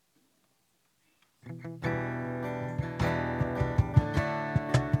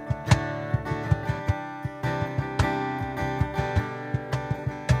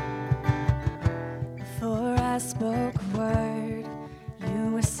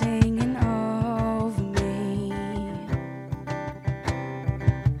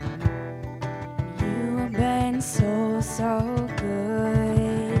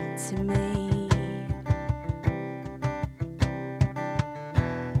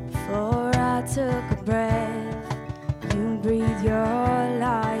took a breath, you breathed your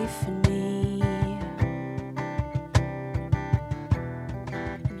life in me.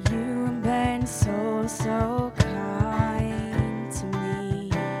 You have been so, so kind to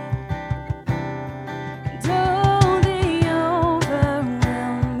me. And oh, the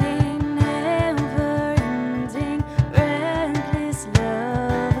overwhelming, never-ending, reckless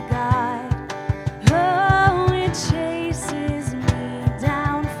love of God. Oh, it chases me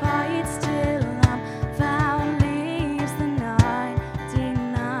down, fights till I'm found, leaves the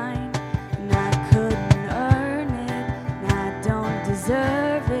 99, and I couldn't earn it, and I don't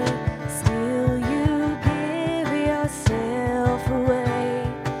deserve it. Still, you give yourself away.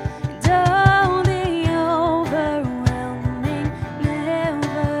 And oh, the overwhelming,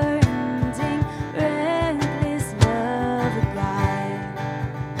 never-ending, reckless love of God.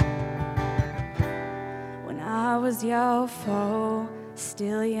 When I was your foe,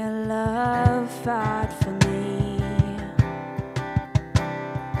 still your love fought for me.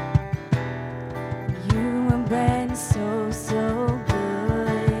 You have been so, so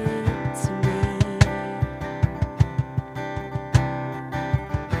good to me.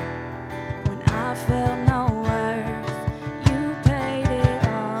 When I felt no worth, you paid it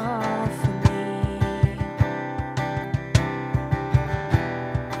all for me.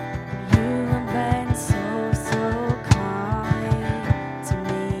 You have been so, so kind to me.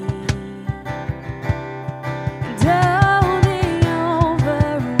 And oh, the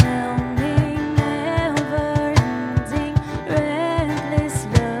overwhelming, never-ending, reckless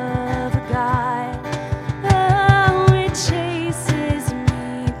love of God. Oh, it chases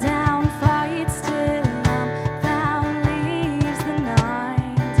me down, fights till I'm found, leaves the 99,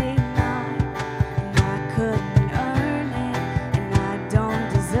 and I couldn't earn it, and I don't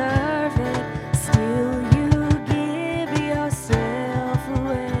deserve it. Still, you give yourself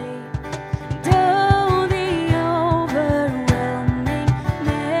away. And oh, the overwhelming,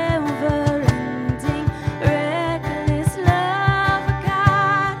 never-ending, reckless love of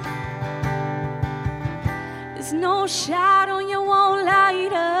God. There's no shadow you won't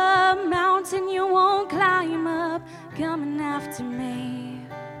light up, mountain you won't climb up, coming after me.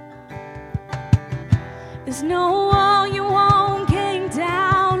 There's no wall you won't kick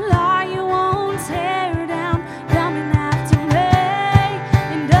down, lie you won't tear down, coming after me.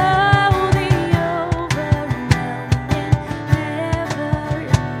 And oh, the overwhelming,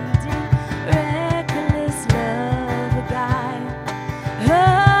 never-ending, reckless love of God.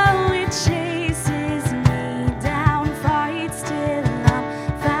 Oh, it chases me down, fights till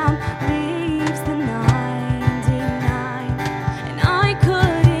I'm found, leaves the 99, and I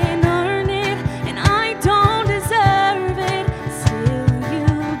couldn't earn it, and I don't deserve it. Still, you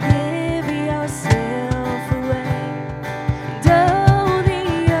give yourself away. And oh, the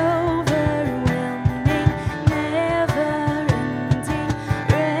overwhelming, never-ending,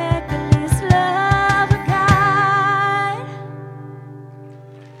 reckless love of God.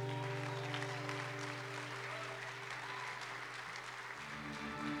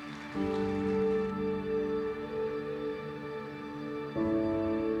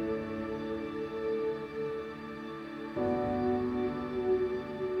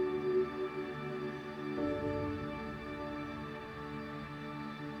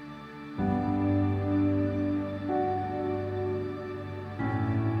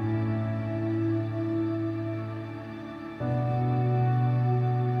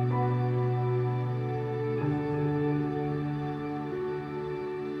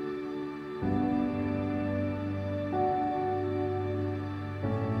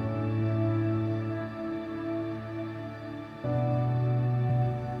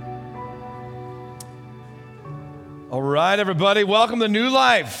 All right, everybody, welcome to New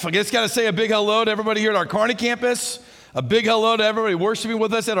Life. I guess got to say a big hello to everybody here at our Kearney campus. A big hello to everybody worshiping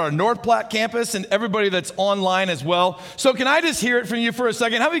with us at our North Platte campus and everybody that's online as well. So can I just hear it from you for a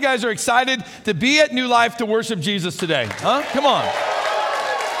second? How many of you guys are excited to be at New Life to worship Jesus today? Huh? Come on.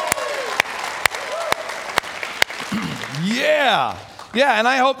 Yeah. Yeah, and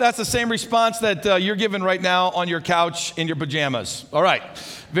I hope that's the same response that you're giving right now on your couch in your pajamas. All right,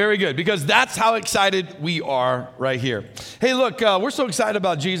 very good, because that's how excited we are right here. Hey, look, we're so excited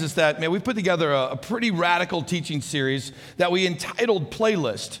about Jesus that, man, we put together a pretty radical teaching series that we entitled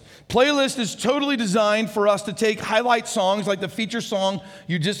Playlist. Playlist is totally designed for us to take highlight songs like the feature song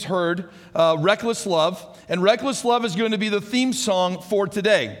you just heard, Reckless Love. And Reckless Love is going to be the theme song for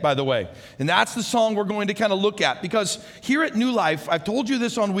today, by the way. And that's the song we're going to kind of look at. Because here at New Life, I've told you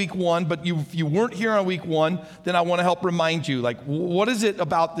this on week one, but if you weren't here on week one, then I want to help remind you, like, what is it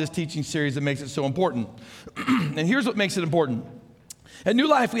about this teaching series that makes it so important? And here's what makes it important. At New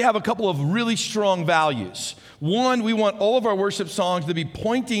Life, we have a couple of really strong values. One, we want all of our worship songs to be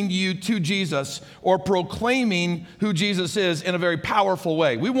pointing you to Jesus or proclaiming who Jesus is in a very powerful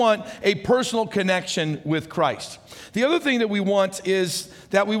way. We want a personal connection with Christ. The other thing that we want is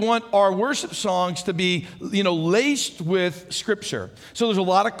that we want our worship songs to be, laced with Scripture. So there's a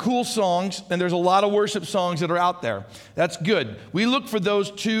lot of cool songs, and there's a lot of worship songs that are out there. That's good. We look for those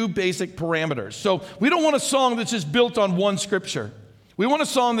two basic parameters. So we don't want a song that's just built on one Scripture. We want a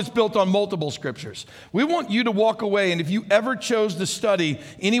song that's built on multiple scriptures. We want you to walk away, and if you ever chose to study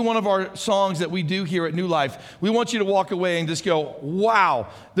any one of our songs that we do here at New Life, we want you to walk away and just go, wow,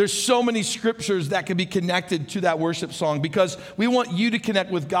 there's so many scriptures that can be connected to that worship song, because we want you to connect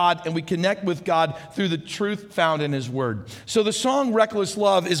with God, and we connect with God through the truth found in His Word. So the song Reckless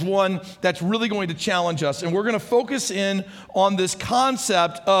Love is one that's really going to challenge us, and we're going to focus in on this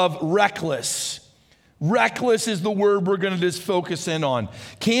concept of reckless. Reckless is the word we're going to just focus in on.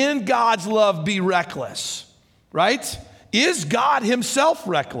 Can God's love be reckless? Right? Is God Himself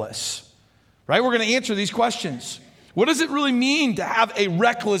reckless? Right? We're going to answer these questions. What does it really mean to have a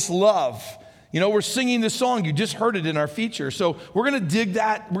reckless love? We're singing this song. You just heard it in our feature. So we're going to dig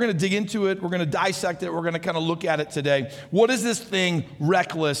that. We're going to dig into it. We're going to dissect it. We're going to kind of look at it today. What is this thing,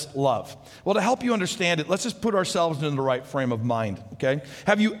 reckless love? Well, to help you understand it, let's just put ourselves in the right frame of mind, okay?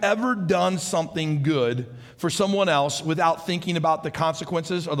 Have you ever done something good for someone else without thinking about the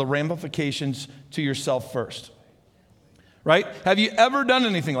consequences or the ramifications to yourself first? Right? Have you ever done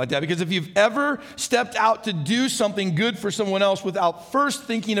anything like that? Because if you've ever stepped out to do something good for someone else without first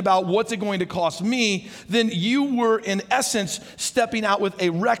thinking about what's it going to cost me, then you were, in essence, stepping out with a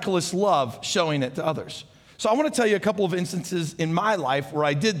reckless love, showing it to others. So I want to tell you a couple of instances in my life where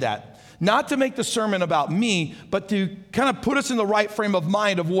I did that. Not to make the sermon about me, but to kind of put us in the right frame of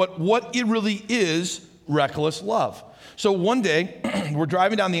mind of what it really is, reckless love. So one day, we're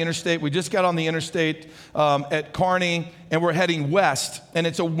driving down the interstate. We just got on the interstate at Kearney, and we're heading west. And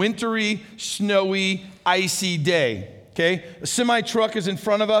it's a wintry, snowy, icy day, okay? A semi-truck is in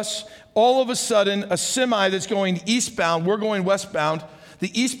front of us. All of a sudden, a semi that's going eastbound, we're going westbound.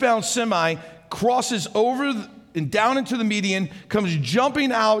 The eastbound semi crosses over and down into the median, comes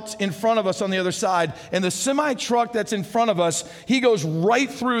jumping out in front of us on the other side. And the semi-truck that's in front of us, he goes right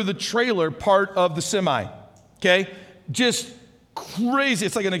through the trailer part of the semi, okay? Just crazy.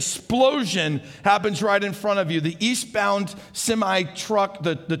 It's like an explosion happens right in front of you. The eastbound semi-truck,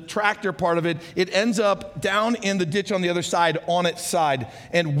 the tractor part of it, it ends up down in the ditch on the other side, on its side.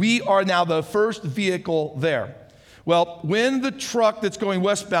 And we are now the first vehicle there. Well, when the truck that's going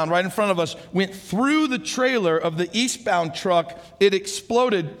westbound right in front of us went through the trailer of the eastbound truck, it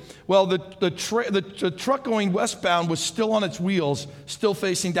exploded. Well, the truck going westbound was still on its wheels, still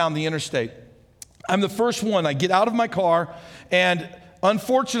facing down the interstate. I'm the first one. I get out of my car, and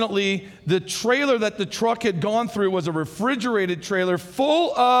unfortunately, the trailer that the truck had gone through was a refrigerated trailer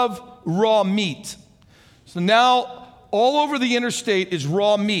full of raw meat. So now, all over the interstate is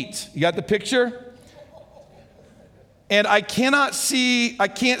raw meat. You got the picture? And I can't see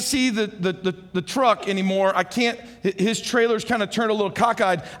the truck anymore. His trailer's kind of turned a little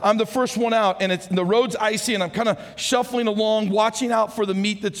cockeyed. I'm the first one out, and the road's icy, and I'm kind of shuffling along, watching out for the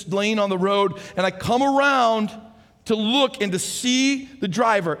meat that's laying on the road. And I come around to look and to see the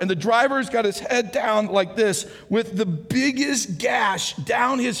driver. And the driver's got his head down like this with the biggest gash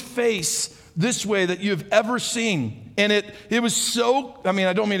down his face this way that you've ever seen. And it was so,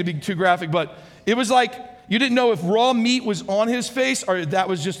 I don't mean to be too graphic, but it was like, you didn't know if raw meat was on his face or that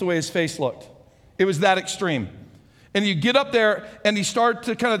was just the way his face looked. It was that extreme. And you get up there and you start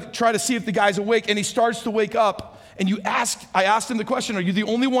to kind of try to see if the guy's awake, and he starts to wake up, and I asked him the question, are you the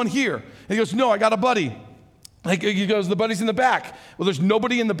only one here? And he goes, no, I got a buddy. He goes, the buddy's in the back. Well, there's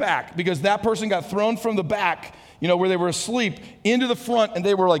nobody in the back because that person got thrown from the back, where they were asleep, into the front, and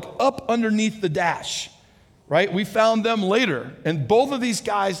they were like up underneath the dash, right? We found them later, and both of these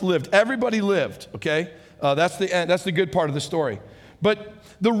guys lived. Everybody lived, okay? That's the good part of the story. But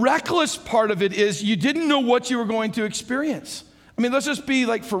the reckless part of it is you didn't know what you were going to experience. Let's just be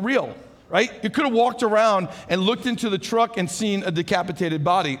for real, right? You could have walked around and looked into the truck and seen a decapitated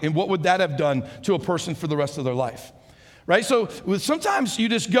body, and what would that have done to a person for the rest of their life? Right? So sometimes you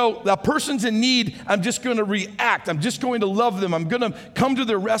just go, that person's in need, I'm just going to react. I'm just going to love them. I'm going to come to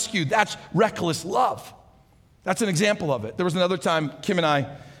their rescue. That's reckless love. That's an example of it. There was another time, Kim and I,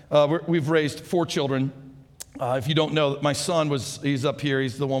 we've raised 4 children. If you don't know, my son he's up here.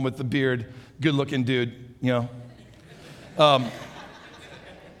 He's the one with the beard, good-looking dude,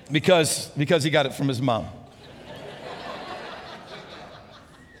 because he got it from his mom.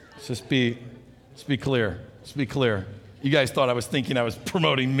 Let's be clear. You guys thought I was thinking I was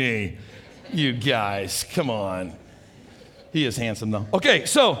promoting me. You guys, come on. He is handsome though. Okay,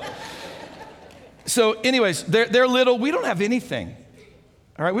 so anyways, they're little. We don't have anything.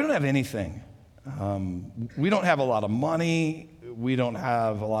 All right, we don't have anything. We don't have a lot of money. We don't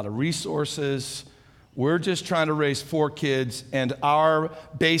have a lot of resources. We're just trying to raise 4 kids, and our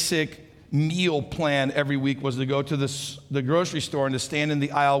basic meal plan every week was to go to the grocery store and to stand in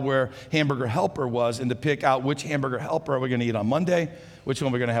the aisle where Hamburger Helper was and to pick out which Hamburger Helper are we going to eat on Monday, which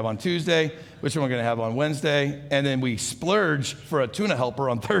one we're going to have on Tuesday, which one we're going to have on Wednesday, and then we splurge for a tuna helper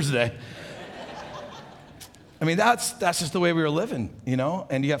on Thursday. I mean, that's just the way we were living, you know?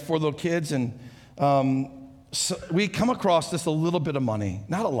 And you have 4 little kids, and so we come across just a little bit of money,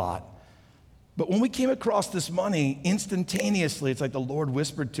 not a lot. But when we came across this money, instantaneously, it's like the Lord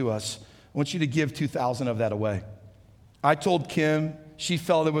whispered to us, I want you to give 2,000 of that away. I told Kim, she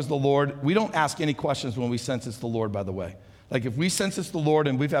felt it was the Lord. We don't ask any questions when we sense it's the Lord, by the way. Like if we sense it's the Lord,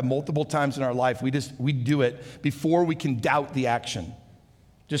 and we've had multiple times in our life, we do it before we can doubt the action.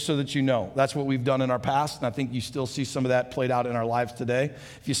 Just so that you know, that's what we've done in our past, and I think you still see some of that played out in our lives today.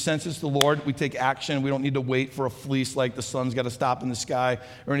 If you sense it's the Lord, we take action. We don't need to wait for a fleece like the sun's got to stop in the sky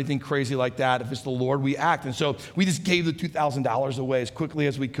or anything crazy like that. If it's the Lord, we act. And so we just gave the $2,000 away as quickly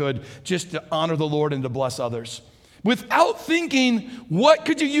as we could just to honor the Lord and to bless others. Without thinking, what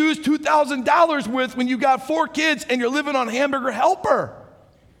could you use $2,000 with when you got 4 kids and you're living on Hamburger Helper?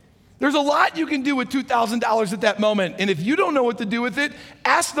 There's a lot you can do with $2,000 at that moment. And if you don't know what to do with it,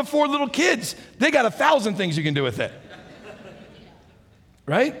 ask the 4 little kids. They got 1,000 things you can do with it.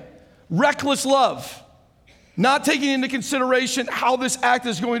 Right? Reckless love. Not taking into consideration how this act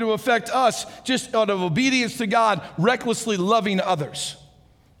is going to affect us, just out of obedience to God, recklessly loving others.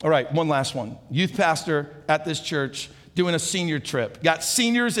 All right, one last one. Youth pastor at this church doing a senior trip. Got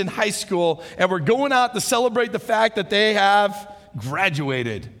seniors in high school, and we're going out to celebrate the fact that they have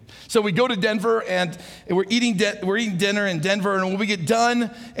graduated. So we go to Denver, and we're eating dinner in Denver, and when we get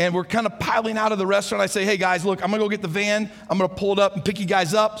done and we're kind of piling out of the restaurant, I say, hey guys, look, I'm gonna go get the van. I'm gonna pull it up and pick you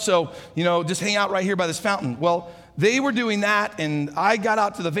guys up. So, just hang out right here by this fountain. Well, they were doing that, and I got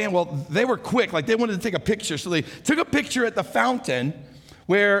out to the van. Well, they were quick, like they wanted to take a picture. So they took a picture at the fountain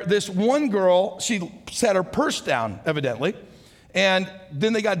where this one girl, she set her purse down, evidently. And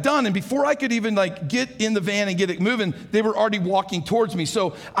then they got done, and before I could even get in the van and get it moving, they were already walking towards me.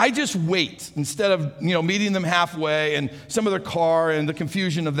 So I just wait instead of meeting them halfway and some of their car and the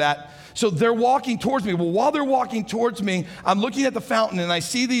confusion of that. So they're walking towards me. Well, while they're walking towards me, I'm looking at the fountain, and I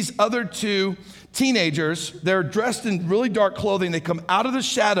see these other 2 teenagers. They're dressed in really dark clothing. They come out of the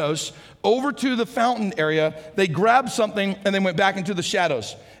shadows over to the fountain area. They grabbed something, and they went back into the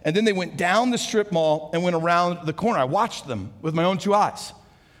shadows. And then they went down the strip mall and went around the corner. I watched them with my own 2 eyes,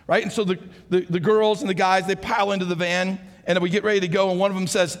 right? And so the girls and the guys, they pile into the van, and we get ready to go, and one of them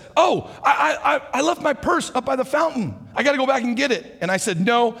says, oh, I left my purse up by the fountain. I got to go back and get it. And I said,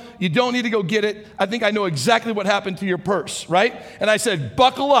 no, you don't need to go get it. I think I know exactly what happened to your purse, right? And I said,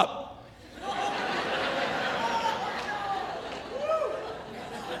 buckle up.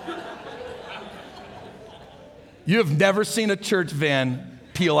 You have never seen a church van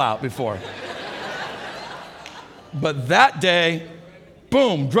peel out before. But that day,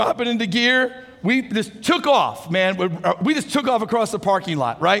 boom, drop it into gear. We just took off, man. We just took off across the parking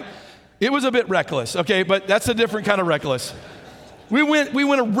lot, right? It was a bit reckless, okay, but that's a different kind of reckless. We went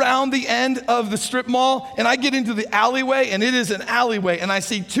around the end of the strip mall, and I get into the alleyway, and it is an alleyway, and I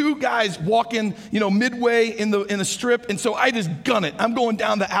see 2 guys walking, midway in the strip, and so I just gun it. I'm going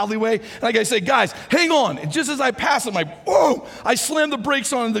down the alleyway, and I say, guys, hang on. And just as I pass them, boom, I slam the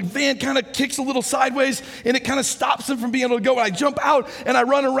brakes on, and the van kind of kicks a little sideways, and it kind of stops them from being able to go. And I jump out, and I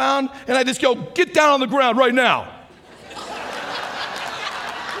run around, and I just go, get down on the ground right now.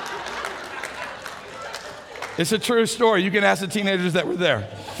 It's a true story. You can ask the teenagers that were there.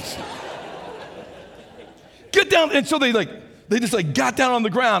 Get down. And so they just got down on the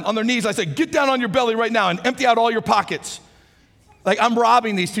ground on their knees. I said, get down on your belly right now and empty out all your pockets. I'm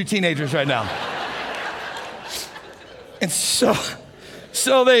robbing these 2 teenagers right now. And so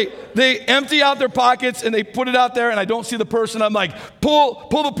they empty out their pockets and they put it out there, and I don't see the purse, and I'm like, pull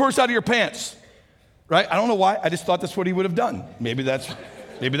the purse out of your pants. Right? I don't know why. I just thought that's what he would have done. Maybe that's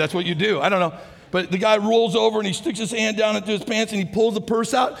what you do. I don't know. But the guy rolls over and he sticks his hand down into his pants and he pulls the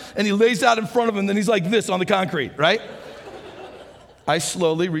purse out and he lays it out in front of him. Then he's like this on the concrete, right? I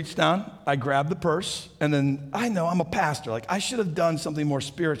slowly reach down, I grab the purse, and then I know I'm a pastor. I should have done something more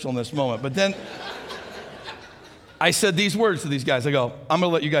spiritual in this moment. But then I said these words to these guys. I go, I'm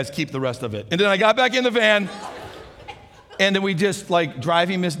gonna let you guys keep the rest of it. And then I got back in the van, and then we just,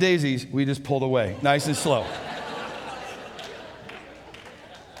 driving Miss Daisies, we just pulled away, nice and slow.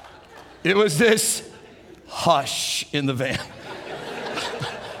 It was this hush in the van,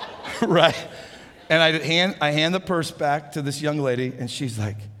 right? And I hand the purse back to this young lady, and she's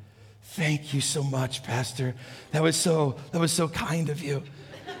like, "Thank you so much, Pastor. That was so kind of you."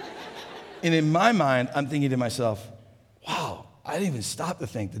 And in my mind, I'm thinking to myself, wow, I didn't even stop to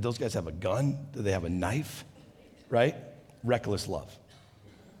think, did those guys have a gun? Do they have a knife? Right? Reckless love.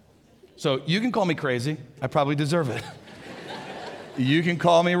 So you can call me crazy. I probably deserve it. You can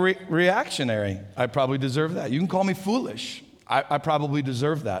call me reactionary. I probably deserve that. You can call me foolish. I probably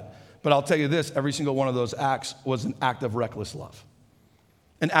deserve that. But I'll tell you this, every single one of those acts was an act of reckless love.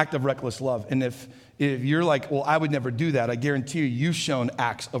 An act of reckless love. And if you're like, well, I would never do that, I guarantee you've shown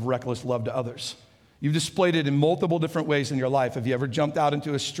acts of reckless love to others. You've displayed it in multiple different ways in your life. Have you ever jumped out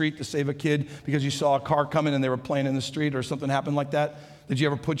into a street to save a kid because you saw a car coming and they were playing in the street or something happened like that? Did you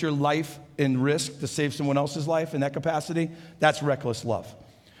ever put your life in risk to save someone else's life in that capacity? That's reckless love,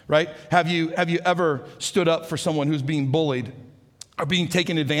 right? Have you ever stood up for someone who's being bullied or being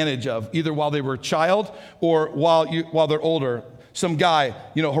taken advantage of, either while they were a child or while they're older? Some guy,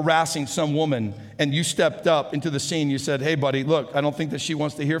 harassing some woman, and you stepped up into the scene. You said, "Hey, buddy, look, I don't think that she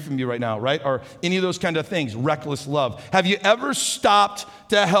wants to hear from you right now," right? Or any of those kind of things, reckless love. Have you ever stopped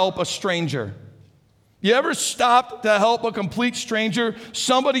to help a stranger? You ever stopped to help a complete stranger,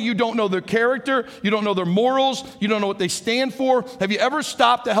 somebody you don't know their character, you don't know their morals, you don't know what they stand for? Have you ever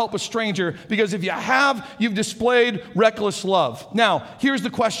stopped to help a stranger? Because if you have, you've displayed reckless love. Now, here's the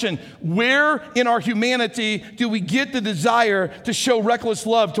question. Where in our humanity do we get the desire to show reckless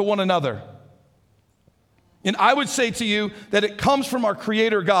love to one another? And I would say to you that it comes from our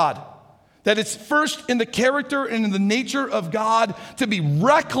Creator God. That it's first in the character and in the nature of God to be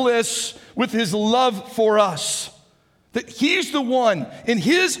reckless with his love for us. That he's the one in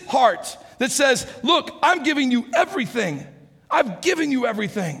his heart that says, look, I'm giving you everything. I've given you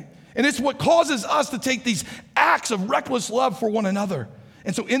everything. And it's what causes us to take these acts of reckless love for one another.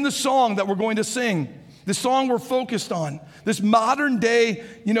 And so in the song that we're going to sing, the song we're focused on, this modern day,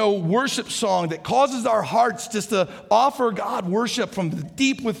 worship song that causes our hearts just to offer God worship from the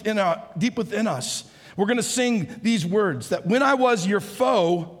deep within us. We're going to sing these words, that when I was your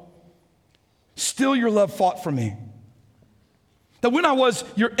foe, still your love fought for me. That when I was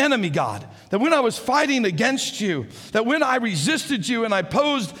your enemy, God, that when I was fighting against you, that when I resisted you and I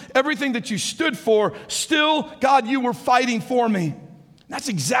opposed everything that you stood for, still, God, you were fighting for me. That's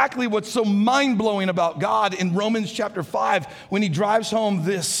exactly what's so mind-blowing about God in Romans chapter 5 when he drives home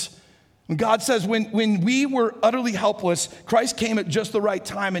this. When God says, when we were utterly helpless, Christ came at just the right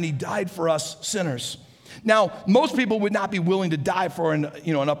time and he died for us sinners. Now, most people would not be willing to die for an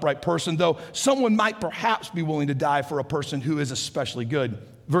upright person, though someone might perhaps be willing to die for a person who is especially good.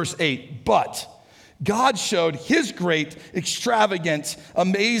 Verse 8, but God showed his great, extravagant,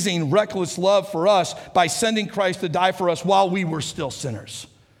 amazing, reckless love for us by sending Christ to die for us while we were still sinners.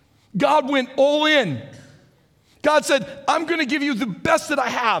 God went all in. God said, I'm going to give you the best that I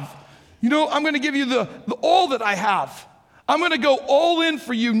have. I'm going to give you the all that I have. I'm going to go all in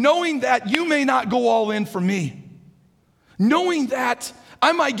for you, knowing that you may not go all in for me. Knowing that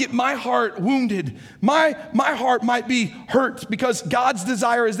I might get my heart wounded. My heart might be hurt because God's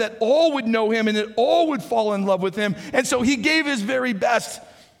desire is that all would know him and that all would fall in love with him. And so he gave his very best,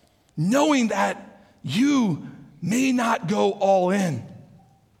 knowing that you may not go all in.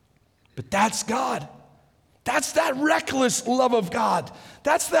 But that's God. That's that reckless love of God.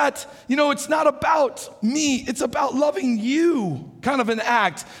 That's that, it's not about me. It's about loving you kind of an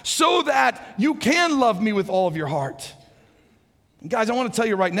act so that you can love me with all of your heart. Guys, I want to tell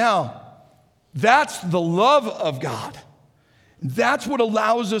you right now, that's the love of God. That's what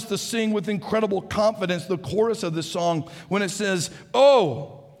allows us to sing with incredible confidence the chorus of this song when it says,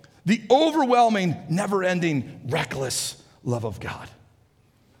 oh, the overwhelming, never-ending, reckless love of God.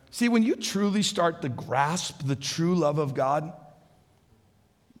 See, when you truly start to grasp the true love of God,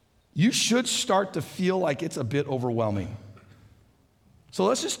 you should start to feel like it's a bit overwhelming. So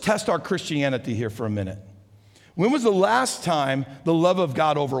let's just test our Christianity here for a minute. When was the last time the love of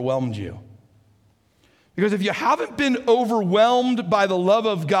God overwhelmed you? Because if you haven't been overwhelmed by the love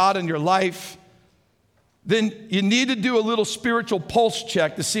of God in your life, then you need to do a little spiritual pulse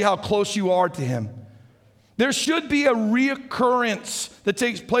check to see how close you are to him. There should be a reoccurrence that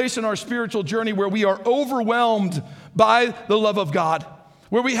takes place in our spiritual journey where we are overwhelmed by the love of God,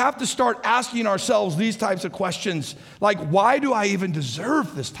 where we have to start asking ourselves these types of questions, like, why do I even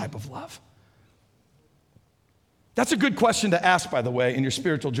deserve this type of love? That's a good question to ask, by the way, in your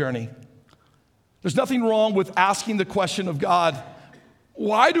spiritual journey. There's nothing wrong with asking the question of God,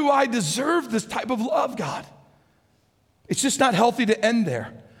 why do I deserve this type of love, God? It's just not healthy to end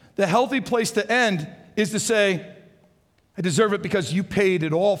there. The healthy place to end is to say, I deserve it because you paid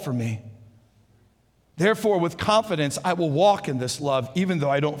it all for me. Therefore, with confidence, I will walk in this love, even though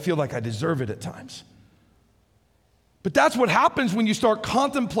I don't feel like I deserve it at times. But that's what happens when you start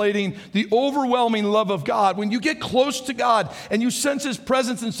contemplating the overwhelming love of God. When you get close to God and you sense His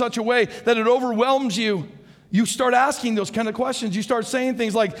presence in such a way that it overwhelms you, you start asking those kind of questions. You start saying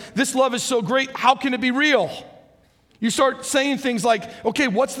things like, this love is so great, how can it be real? You start saying things like, okay,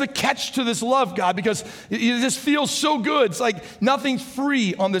 what's the catch to this love, God? Because it just feels so good. It's like nothing's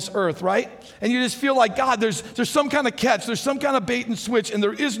free on this earth, right? And you just feel like, God, there's some kind of catch, there's some kind of bait and switch, and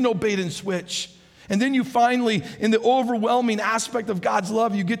there is no bait and switch. And then you finally, in the overwhelming aspect of God's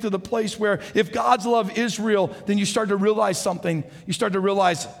love, you get to the place where if God's love is real, then you start to realize something. You start to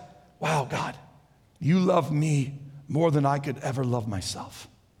realize, wow, God, you love me more than I could ever love myself.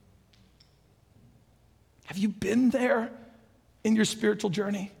 Have you been there in your spiritual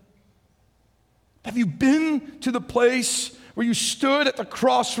journey? Have you been to the place where you stood at the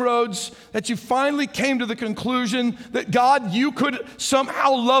crossroads, that you finally came to the conclusion that, God, you could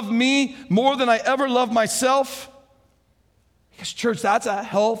somehow love me more than I ever loved myself? Because, church, that's a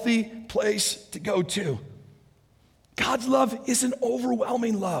healthy place to go to. God's love is an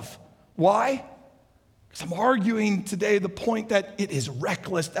overwhelming love. Why? Because I'm arguing today the point that it is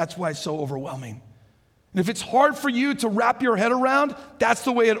reckless. That's why it's so overwhelming. And if it's hard for you to wrap your head around, that's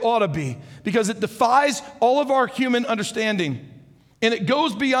the way it ought to be, because it defies all of our human understanding. And it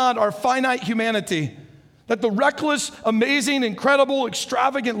goes beyond our finite humanity. That the reckless, amazing, incredible,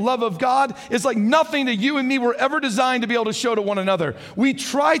 extravagant love of God is like nothing that you and me were ever designed to be able to show to one another. We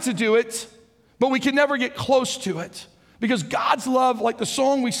try to do it, but we can never get close to it. Because God's love, like the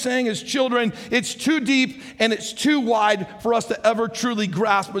song we sang as children, it's too deep and it's too wide for us to ever truly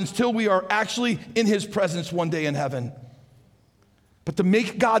grasp until we are actually in His presence one day in heaven. But to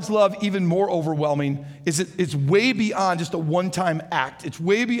make God's love even more overwhelming is it's way beyond just a one-time act. It's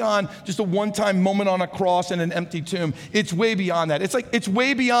way beyond just a one-time moment on a cross and an empty tomb. It's way beyond that. It's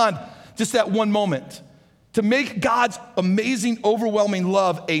way beyond just that one moment. To make God's amazing, overwhelming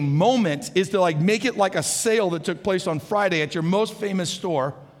love a moment is to make it like a sale that took place on Friday at your most famous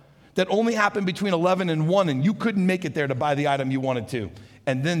store that only happened between 11 and 1, and you couldn't make it there to buy the item you wanted to.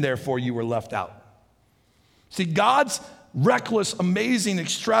 And then, therefore, you were left out. See, God's reckless, amazing,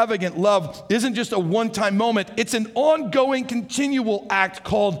 extravagant love isn't just a one-time moment. It's an ongoing, continual act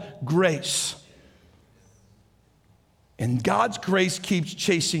called grace. And God's grace keeps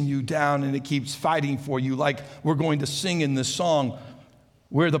chasing you down and it keeps fighting for you, like we're going to sing in this song,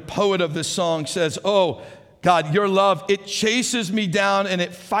 where the poet of this song says, oh, God, your love, it chases me down and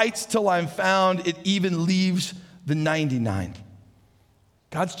it fights till I'm found. It even leaves the 99.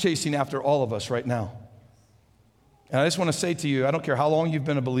 God's chasing after all of us right now. And I just want to say to you, I don't care how long you've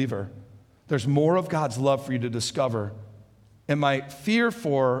been a believer, there's more of God's love for you to discover. And my fear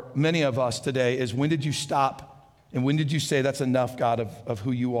for many of us today is, when did you stop? And when did you say, that's enough, God, of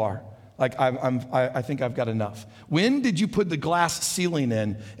who you are? Like, I think I've got enough. When did you put the glass ceiling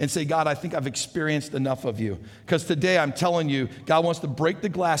in and say, God, I think I've experienced enough of you? Because today I'm telling you, God wants to break the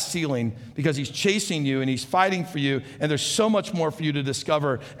glass ceiling because He's chasing you and He's fighting for you. And there's so much more for you to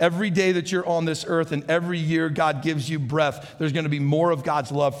discover. Every day that you're on this earth and every year God gives you breath, there's going to be more of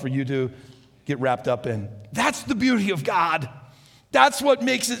God's love for you to get wrapped up in. That's the beauty of God. That's what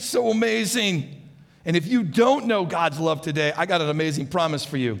makes it so amazing. And if you don't know God's love today, I got an amazing promise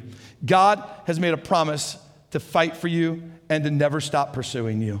for you. God has made a promise to fight for you and to never stop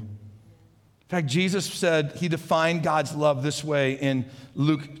pursuing you. In fact, Jesus said, He defined God's love this way in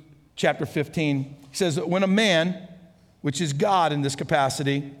Luke chapter 15. He says that when a man, which is God in this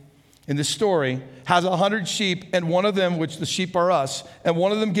capacity, in this story, has 100 sheep, and one of them, which the sheep are us, and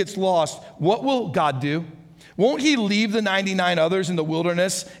one of them gets lost, what will God do? Won't He leave the 99 others in the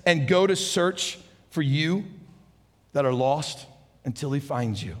wilderness and go to search for you that are lost until He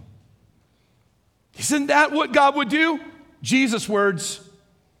finds you? Isn't that what God would do? Jesus' words.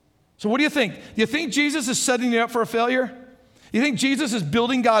 So what do you think? Do you think Jesus is setting you up for a failure? You think Jesus is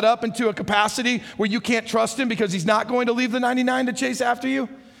building God up into a capacity where you can't trust Him because He's not going to leave the 99 to chase after you?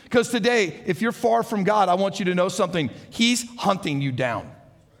 Because today, if you're far from God, I want you to know something. He's hunting you down.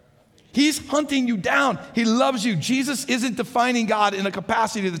 He's hunting you down. He loves you. Jesus isn't defining God in a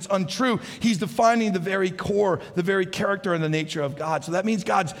capacity that's untrue. He's defining the very core, the very character and the nature of God. So that means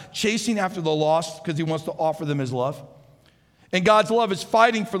God's chasing after the lost because He wants to offer them His love. And God's love is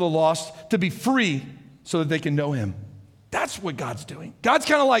fighting for the lost to be free so that they can know Him. That's what God's doing. God's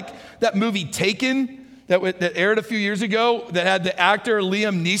kind of like that movie Taken that aired a few years ago that had the actor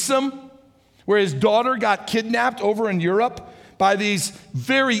Liam Neeson, where his daughter got kidnapped over in Europe by these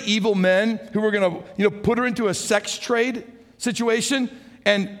very evil men who were going to, put her into a sex trade situation.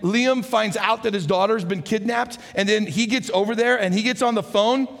 And Liam finds out that his daughter's been kidnapped. And then he gets over there and he gets on the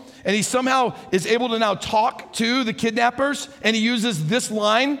phone and he somehow is able to now talk to the kidnappers. And he uses this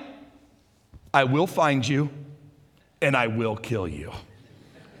line, "I will find you and I will kill you."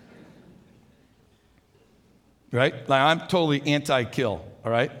 Right? Like, I'm totally anti-kill,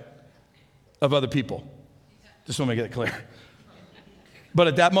 all right, of other people. Just want to make it clear. But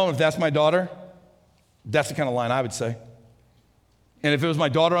at that moment, if that's my daughter, that's the kind of line I would say. And if it was my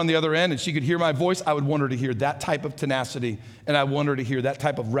daughter on the other end and she could hear my voice, I would want her to hear that type of tenacity, and I want her to hear that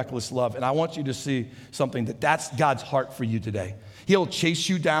type of reckless love. And I want you to see something that's God's heart for you today. He'll chase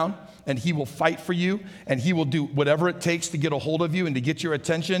you down, and he will fight for you, and he will do whatever it takes to get a hold of you and to get your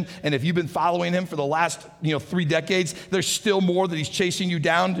attention. And if you've been following him for the last 3 decades, there's still more that he's chasing you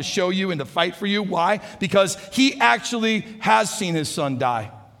down to show you and to fight for you. Why? Because he actually has seen his son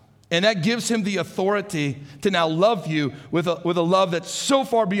die. And that gives him the authority to now love you with a love that's so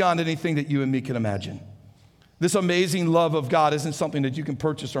far beyond anything that you and me can imagine. This amazing love of God isn't something that you can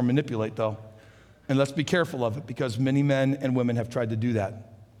purchase or manipulate, though. And let's be careful of it, because many men and women have tried to do that.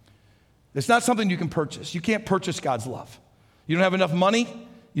 It's not something you can purchase. You can't purchase God's love. You don't have enough money.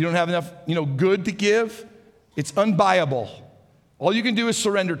 You don't have enough, good to give. It's unbuyable. All you can do is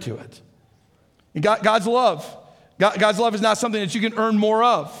surrender to it. And God's love is not something that you can earn more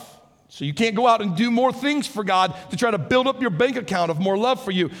of. So you can't go out and do more things for God to try to build up your bank account of more love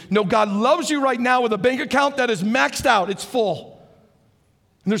for you. No, God loves you right now with a bank account that is maxed out. It's full.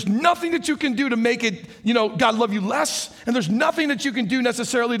 And there's nothing that you can do to make it, God love you less. And there's nothing that you can do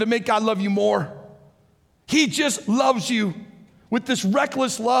necessarily to make God love you more. He just loves you with this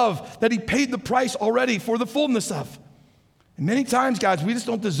reckless love that he paid the price already for the fullness of. And many times, guys, we just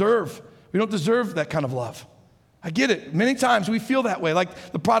don't deserve. We don't deserve that kind of love. I get it. Many times we feel that way,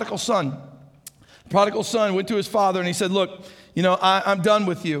 like the prodigal son. The prodigal son went to his father and he said, "Look, I'm done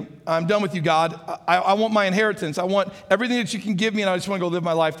with you. I'm done with you, God. I want my inheritance. I want everything that you can give me, and I just want to go live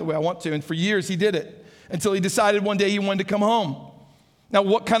my life the way I want to." And for years he did it until he decided one day he wanted to come home. Now,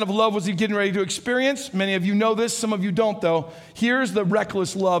 what kind of love was he getting ready to experience? Many of you know this. Some of you don't, though. Here's the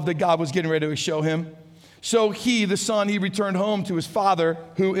reckless love that God was getting ready to show him. So he, the son, he returned home to his father,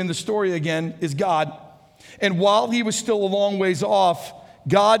 who in the story again is God. And while he was still a long ways off,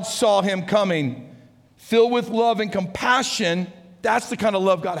 God saw him coming, filled with love and compassion. That's the kind of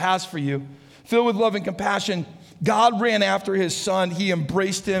love God has for you. Filled with love and compassion, God ran after his son. He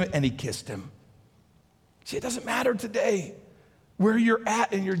embraced him and he kissed him. See, it doesn't matter today where you're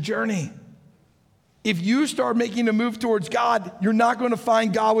at in your journey. If you start making a move towards God, you're not going to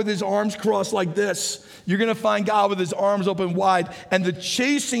find God with his arms crossed like this. You're going to find God with his arms open wide, and the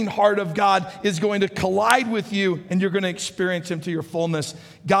chasing heart of God is going to collide with you, and you're going to experience him to your fullness.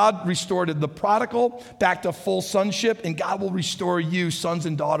 God restored the prodigal back to full sonship, and God will restore you, sons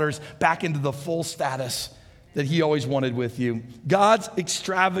and daughters, back into the full status that he always wanted with you. God's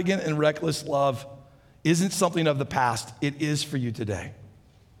extravagant and reckless love isn't something of the past. It is for you today.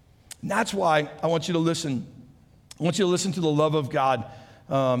 And that's why I want you to listen. I want you to listen to the love of God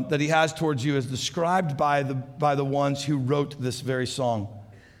that he has towards you as described by the ones who wrote this very song,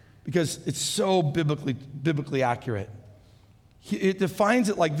 because it's so biblically accurate. It defines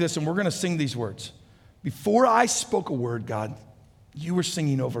it like this, and we're going to sing these words. "Before I spoke a word, God, you were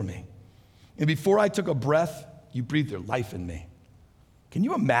singing over me. And before I took a breath, you breathed your life in me." Can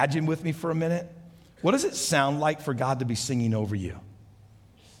you imagine with me for a minute? What does it sound like for God to be singing over you?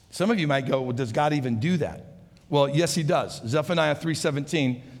 Some of you might go, "Well, does God even do that?" Well, yes, he does. Zephaniah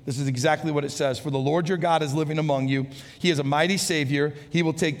 3:17, this is exactly what it says. "For the Lord your God is living among you. He is a mighty Savior. He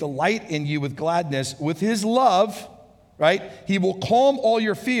will take delight in you with gladness. With his love," right? "He will calm all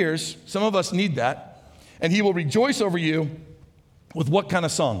your fears." Some of us need that. "And he will rejoice over you with" what kind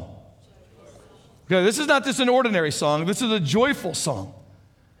of song? Okay, this is not just an ordinary song. This is a joyful song.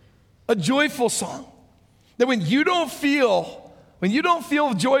 A joyful song. That when you don't feel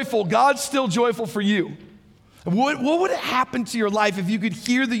joyful, God's still joyful for you. What would happen to your life if you could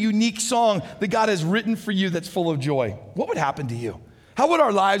hear the unique song that God has written for you that's full of joy? What would happen to you? How would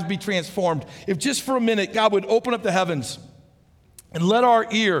our lives be transformed if just for a minute God would open up the heavens and let our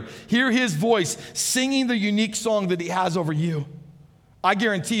ear hear his voice singing the unique song that he has over you? I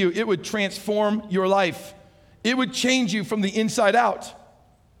guarantee you it would transform your life. It would change you from the inside out.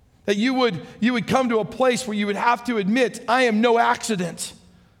 That you would come to a place where you would have to admit, "I am no accident."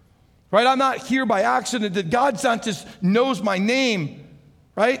 Right? I'm not here by accident. That God not just knows my name,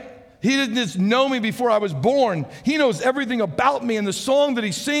 right? He didn't just know me before I was born. He knows everything about me, and the song that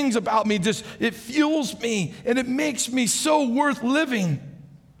he sings about me it fuels me, and it makes me so worth living.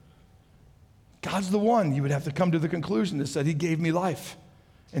 God's the one. You would have to come to the conclusion that said he gave me life.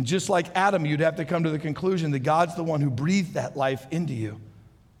 And just like Adam, you'd have to come to the conclusion that God's the one who breathed that life into you.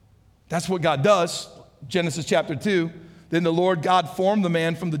 That's what God does. Genesis chapter 2. Then the Lord God formed the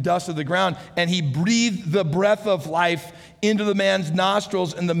man from the dust of the ground, and he breathed the breath of life into the man's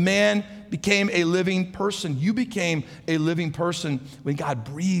nostrils, and the man became a living person. You became a living person when God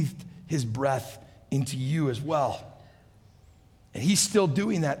breathed his breath into you as well. And he's still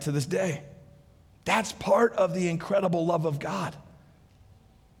doing that to this day. That's part of the incredible love of God.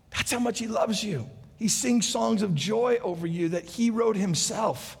 That's how much he loves you. He sings songs of joy over you that he wrote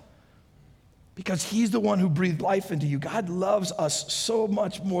himself, because he's the one who breathed life into you. God loves us so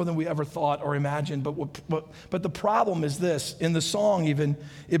much more than we ever thought or imagined. But the problem is this. In the song even,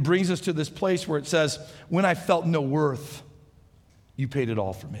 it brings us to this place where it says, when I felt no worth, you paid it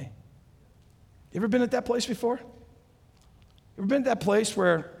all for me. You ever been at that place before? You ever been at that place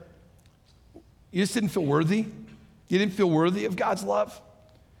where you just didn't feel worthy? You didn't feel worthy of God's love?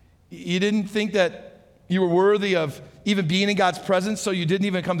 You didn't think that you were worthy of even being in God's presence, so you didn't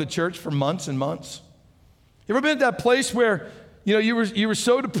even come to church for months and months? You ever been at that place where you were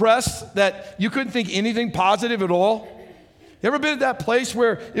so depressed that you couldn't think anything positive at all? You ever been at that place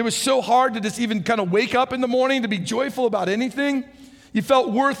where it was so hard to just even kind of wake up in the morning to be joyful about anything? You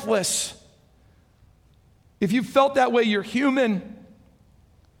felt worthless. If you felt that way, you're human.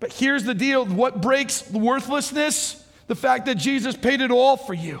 But here's the deal. What breaks worthlessness? The fact that Jesus paid it all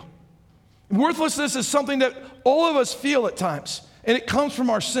for you. Worthlessness is something that all of us feel at times, and it comes from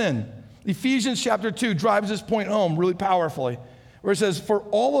our sin. Ephesians chapter 2 drives this point home really powerfully, where it says, for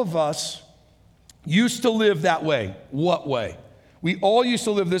all of us used to live that way. What way? We all used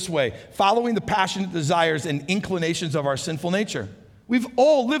to live this way, following the passionate desires and inclinations of our sinful nature. We've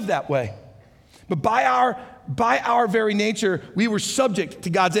all lived that way. But by our very nature, we were subject to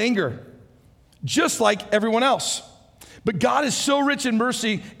God's anger, just like everyone else. But God is so rich in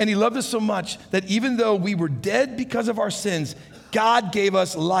mercy, and he loved us so much that even though we were dead because of our sins, God gave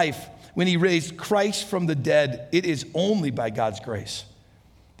us life when he raised Christ from the dead. It is only by God's grace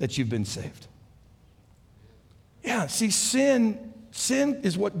that you've been saved. Yeah, see, sin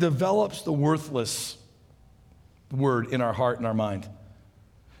is what develops the worthless word in our heart and our mind.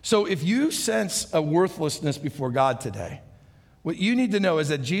 So if you sense a worthlessness before God today, what you need to know is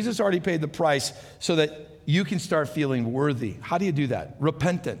that Jesus already paid the price so that you can start feeling worthy. How do you do that?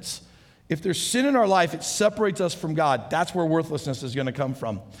 Repentance. If there's sin in our life, it separates us from God. That's where worthlessness is going to come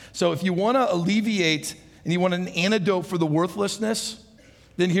from. So if you want to alleviate and you want an antidote for the worthlessness,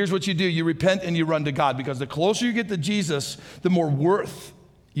 then here's what you do. You repent and you run to God, because the closer you get to Jesus, the more worth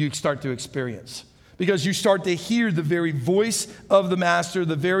you start to experience. Because you start to hear the very voice of the Master,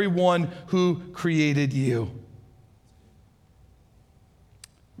 the very one who created you.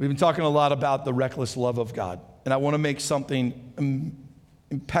 We've been talking a lot about the reckless love of God, and I want to make something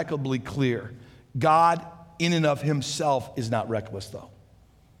impeccably clear. God, in and of himself, is not reckless, though.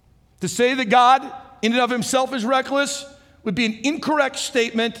 To say that God, in and of himself, is reckless would be an incorrect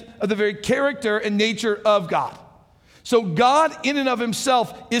statement of the very character and nature of God. So God, in and of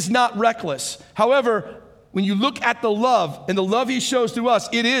himself, is not reckless. However, when you look at the love and the love he shows to us,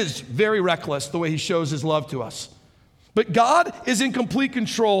 it is very reckless the way he shows his love to us. But God is in complete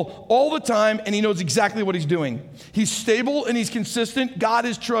control all the time, and he knows exactly what he's doing. He's stable and he's consistent. God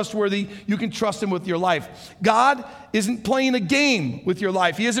is trustworthy. You can trust him with your life. God isn't playing a game with your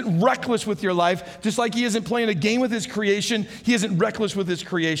life. He isn't reckless with your life. Just like he isn't playing a game with his creation, he isn't reckless with his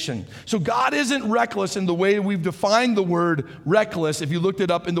creation. So God isn't reckless in the way we've defined the word reckless if you looked it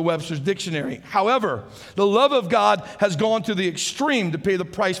up in the Webster's dictionary. However, the love of God has gone to the extreme to pay the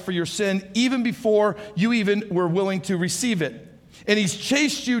price for your sin even before you even were willing to receive it. And he's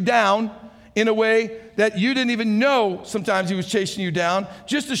chased you down in a way that you didn't even know sometimes he was chasing you down,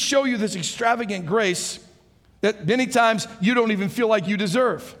 just to show you this extravagant grace that many times you don't even feel like you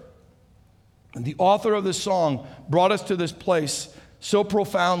deserve. And the author of this song brought us to this place so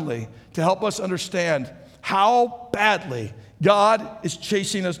profoundly to help us understand how badly God is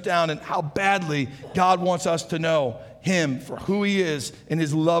chasing us down and how badly God wants us to know him for who he is and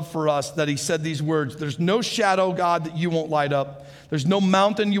his love for us, that he said these words: there's no shadow, God, that you won't light up. There's no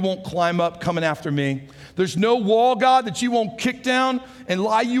mountain you won't climb up coming after me. There's no wall, God, that you won't kick down, and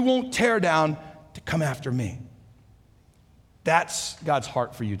lie you won't tear down to come after me. That's God's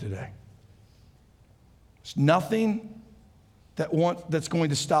heart for you today. There's nothing that's going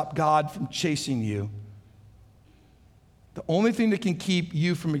to stop God from chasing you The only thing that can keep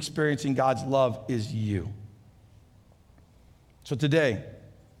you from experiencing God's love is you. So today,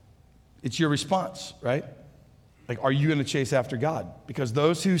 it's your response, right? Like, are you going to chase after God? Because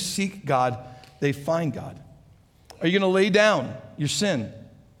those who seek God, they find God. Are you going to lay down your sin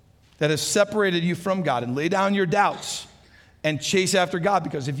that has separated you from God and lay down your doubts and chase after God?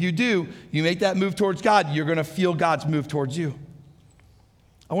 Because if you do, you make that move towards God, you're going to feel God's move towards you.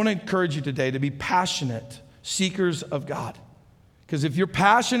 I want to encourage you today to be passionate seekers of God. Because if you're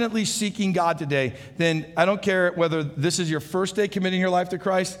passionately seeking God today, then I don't care whether this is your first day committing your life to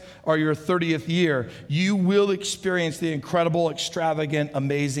Christ or your 30th year, you will experience the incredible, extravagant,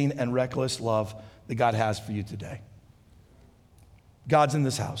 amazing, and reckless love that God has for you today. God's in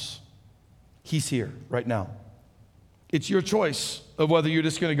this house. He's here right now. It's your choice of whether you're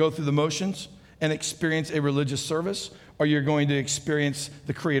just going to go through the motions and experience a religious service or you're going to experience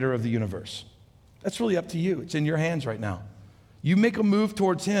the creator of the universe. That's really up to you. It's in your hands right now. You make a move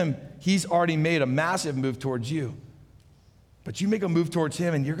towards him, he's already made a massive move towards you. But you make a move towards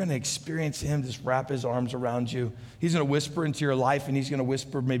him and you're going to experience him just wrap his arms around you. He's going to whisper into your life and he's going to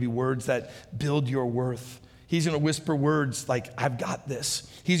whisper maybe words that build your worth. He's going to whisper words like, I've got this.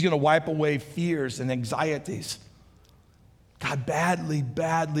 He's going to wipe away fears and anxieties. God badly,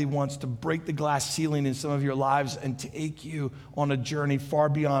 badly wants to break the glass ceiling in some of your lives and take you on a journey far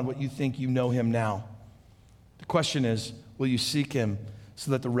beyond what you think you know him now. The question is, will you seek him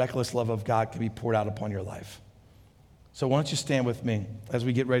so that the reckless love of God can be poured out upon your life? So why don't you stand with me as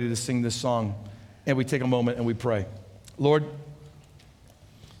we get ready to sing this song and we take a moment and we pray. Lord,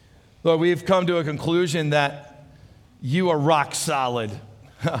 we've come to a conclusion that you are rock solid.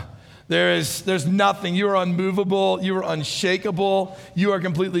 There's nothing. You are unmovable. You are unshakable. You are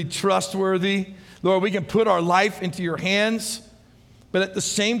completely trustworthy. Lord, we can put our life into your hands. But at the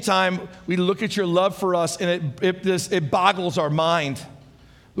same time, we look at your love for us and it boggles our mind.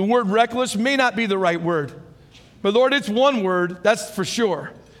 The word reckless may not be the right word. But Lord, it's one word, that's for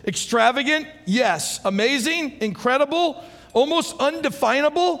sure. Extravagant, yes. Amazing, incredible, almost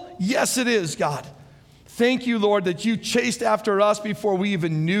undefinable, yes it is, God. Thank you, Lord, that you chased after us before we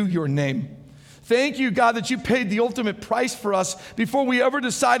even knew your name. Thank you, God, that you paid the ultimate price for us before we ever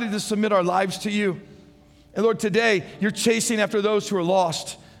decided to submit our lives to you. And Lord, today, you're chasing after those who are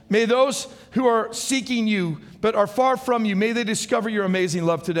lost. May those who are seeking you but are far from you, may they discover your amazing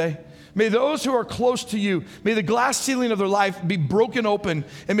love today. May those who are close to you, may the glass ceiling of their life be broken open,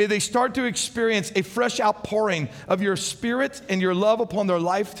 and may they start to experience a fresh outpouring of your spirit and your love upon their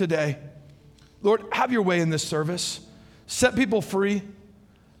life today. Lord, have your way in this service. Set people free.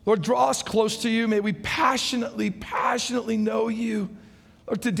 Lord, draw us close to you. May we passionately know you.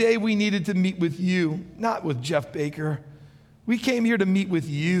 Lord, today we needed to meet with you, not with Jeff Baker. We came here to meet with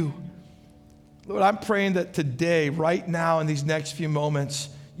you. Lord, I'm praying that today, right now, in these next few moments,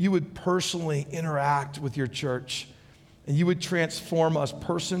 you would personally interact with your church and you would transform us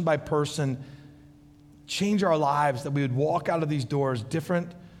person by person, change our lives, that we would walk out of these doors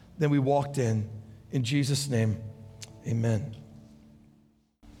different than we walked in. In Jesus' name, amen.